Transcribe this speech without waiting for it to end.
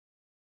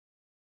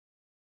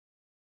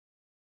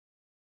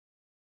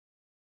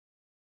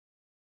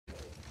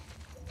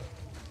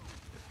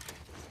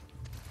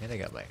And I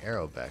got my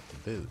arrow back to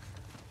boot.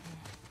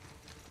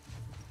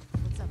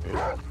 What's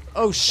up?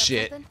 Oh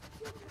shit!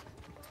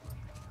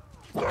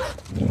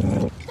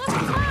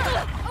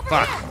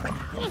 Fuck!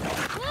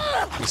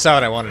 You saw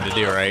what I wanted to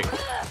do, right?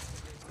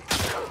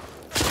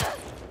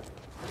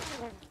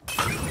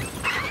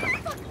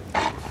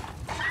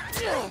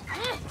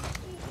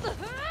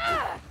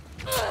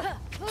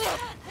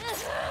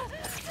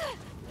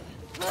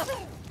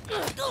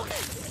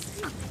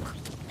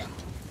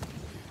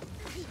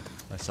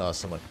 I saw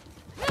someone.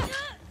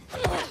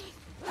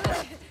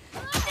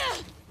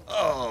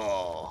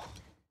 Oh.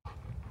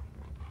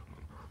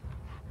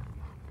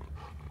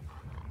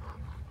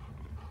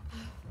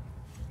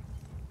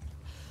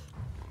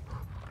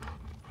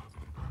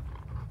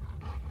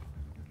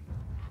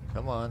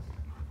 Come on.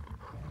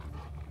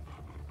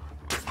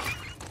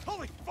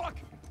 Holy fuck!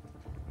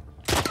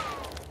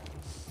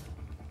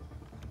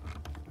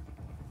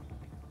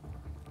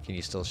 Can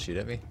you still shoot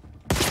at me?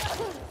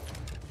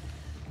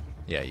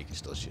 Yeah, you can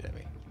still shoot at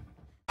me.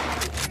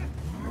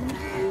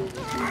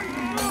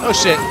 Oh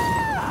shit!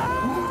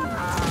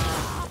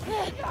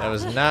 That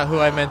was not who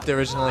I meant to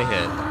originally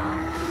hit.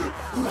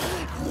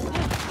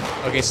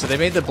 Okay, so they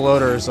made the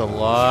bloaters a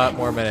lot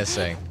more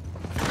menacing.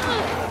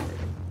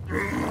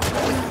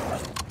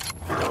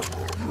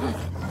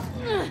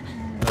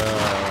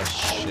 Oh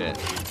shit.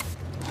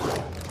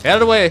 Get out of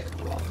the way!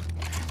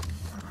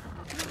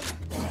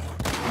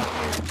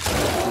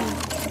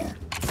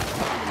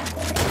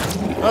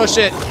 Oh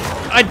shit!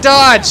 I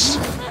dodged!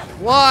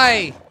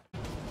 Why?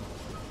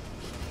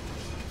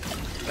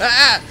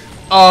 Ah!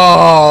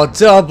 Oh,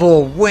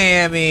 double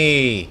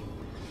whammy!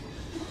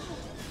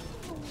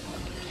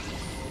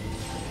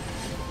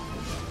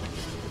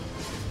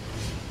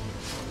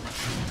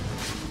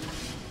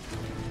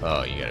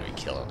 Oh, you gotta be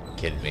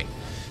kidding me.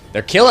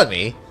 They're killing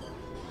me?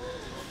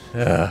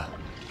 Ugh.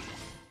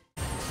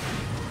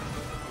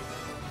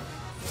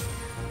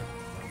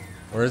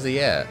 Where's he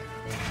at?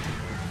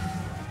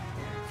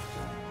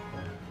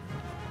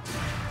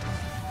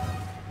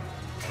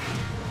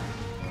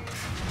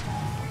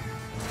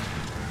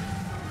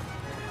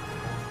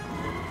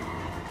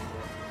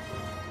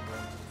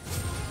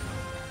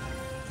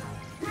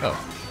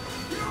 Oh.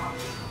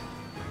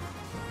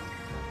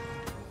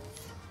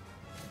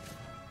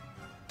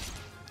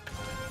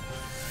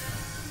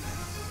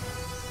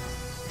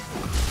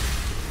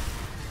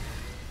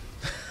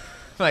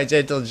 My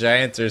gentle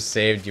giants are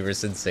saved. You were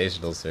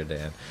sensational, Sir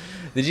Dan.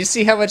 Did you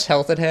see how much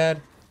health it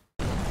had?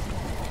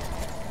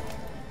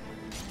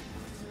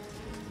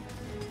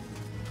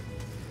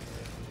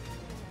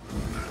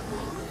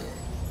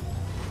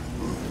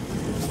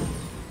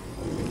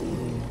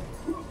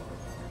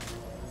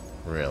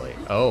 Really?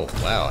 Oh,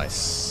 wow.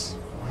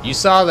 You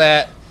saw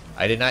that.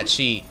 I did not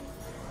cheat.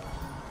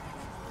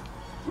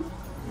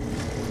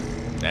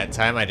 That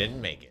time I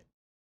didn't make it.